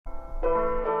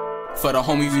For the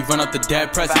homie, we run up the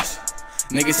dead presents.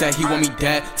 Nigga said he want me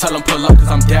dead, tell him pull up cause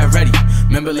I'm dead ready.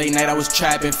 Remember late night I was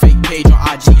trapping, fake page on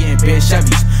IG and bad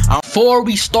Chevys. Before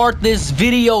we start this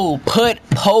video, put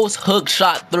post hook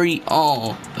shot 3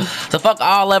 on. So fuck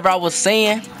all ever I was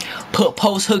saying, put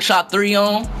post hook shot 3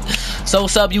 on. So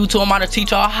what's up YouTube, I'm about to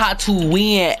teach y'all how to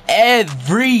win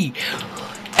every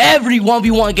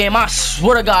 1v1 game. I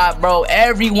swear to God, bro,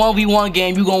 every 1v1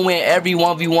 game you gonna win every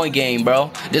 1v1 game, bro.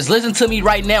 Just listen to me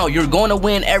right now, you're gonna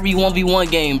win every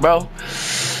 1v1 game, bro.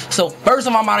 So first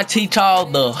of all, I'm about to teach y'all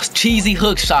the cheesy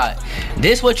hook shot.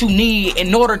 This what you need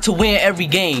in order to win every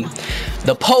game.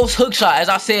 The post hook shot, as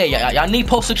I said, y'all need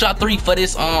post hook shot 3 for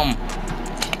this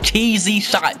cheesy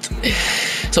shot.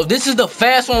 So this is the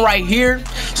fast one right here.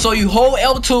 So you hold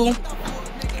L2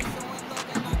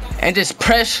 and just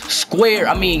press square,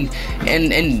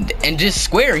 and just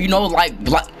square, you know, like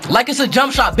it's a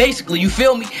jump shot basically, you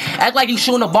feel me? Act like you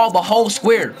shooting the ball but hold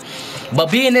square.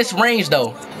 But be in this range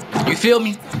though, you feel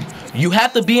me? You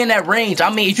have to be in that range.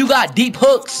 I mean, if you got deep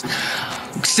hooks,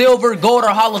 silver, gold, or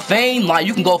Hall of Fame, like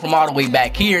you can go from all the way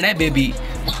back here and that baby,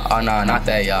 oh no, not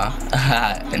that y'all,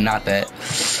 not that.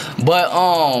 But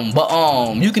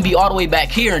you can be all the way back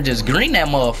here and just green that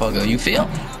motherfucker, you feel?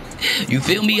 You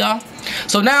feel me, y'all?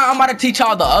 So now I'm about to teach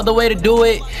y'all the other way to do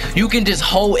it. You can just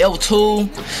hold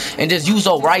L2 and just use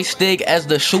a right stick as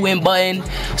the shooting button.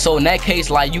 So in that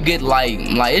case, like you get like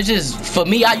it's just, for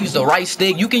me, I use the right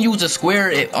stick. You can use a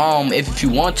square if you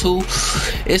want to.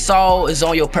 It's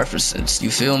on your preferences,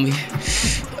 you feel me?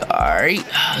 Alright,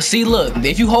 see, look,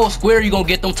 if you hold square, you're gonna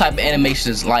get them type of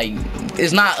animations. Like,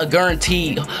 it's not a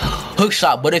guaranteed hook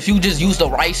shot, but if you just use the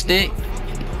right stick,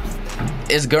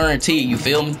 it's guaranteed, you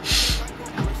feel me?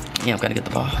 Yeah, I'm gonna get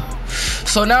the ball.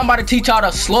 So now I'm about to teach y'all the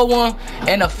slow one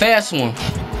and the fast one.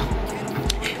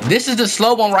 This is the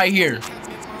slow one right here.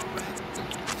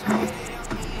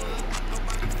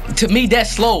 To me,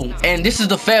 that's slow, and this is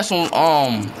the fast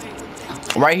one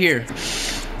right here.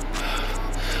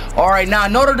 Alright, now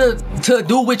in order to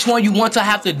do which one you want to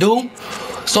have to do,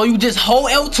 so you just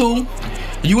hold L2,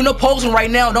 you in the posing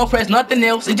right now, don't press nothing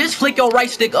else, and just flick your right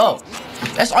stick up.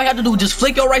 That's all you have to do, just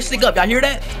flick your right stick up. Y'all hear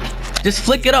that? Just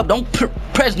flick it up, don't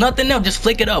press nothing else, just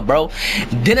flick it up, bro.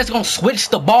 Then it's gonna switch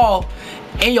the ball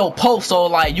in your post, so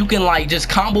like you can like just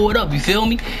combo it up, you feel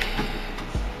me?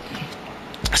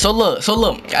 So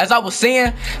look, as I was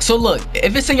saying, so look,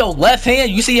 if it's in your left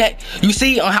hand, you see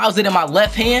on how's it in my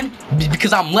left hand,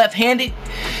 because I'm left-handed,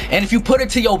 and if you put it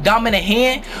to your dominant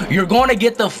hand, you're going to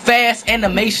get the fast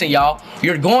animation, y'all.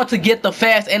 You're going to get the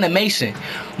fast animation.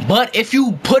 But if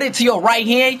you put it to your right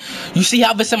hand, you see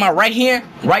how it's in my right hand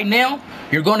right now,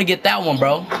 you're going to get that one,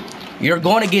 bro. You're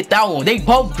going to get that one. They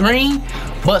both green,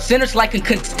 but centers like can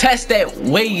contest that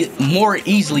way more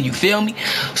easily, you feel me?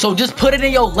 So just put it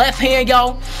in your left hand,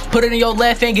 y'all. Put it in your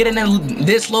left hand, get it in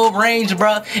this little range,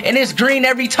 bro. And it's green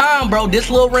every time, bro. This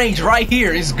little range right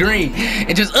here is green.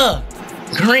 And just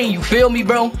green, you feel me,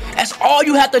 bro? That's all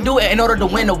you have to do in order to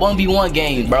win a 1v1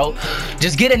 game, bro.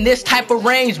 Just get in this type of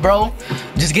range, bro.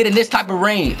 Just get in this type of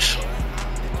range.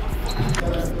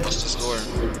 What's the score?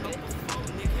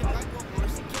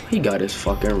 He got his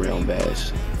fucking real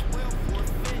badge.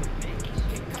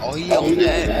 Oh, he on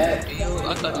that.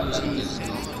 I thought he was on this.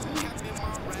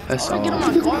 That's all.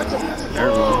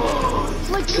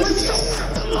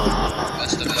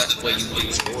 That's the best way you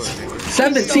can score.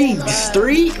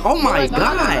 17-3? Oh my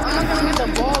god.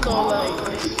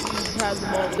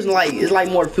 It's like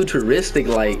more futuristic,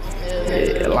 like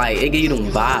it give you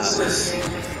them vibes.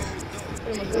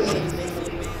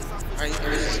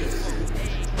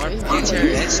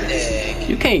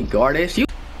 You can't guard this.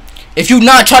 If you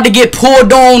not trying to get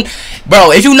pulled on,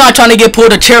 bro, if you not trying to get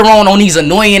pulled a chair on these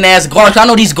annoying ass guards, I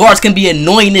know these guards can be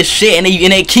annoying as shit, and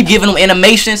they keep giving them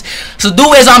animations. So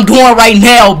do as I'm doing right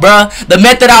now, bro. The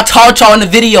method I taught y'all in the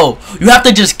video. You have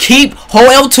to just keep hold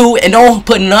L2 and don't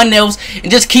put nothing else,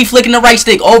 and just keep flicking the right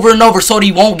stick over and over so that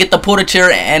you won't get the pull the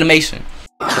chair animation.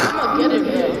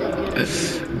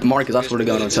 Marcus, I swear to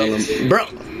God, I'm telling him, bro.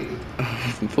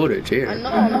 Pull the chair.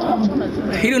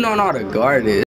 He don't know how to guard it.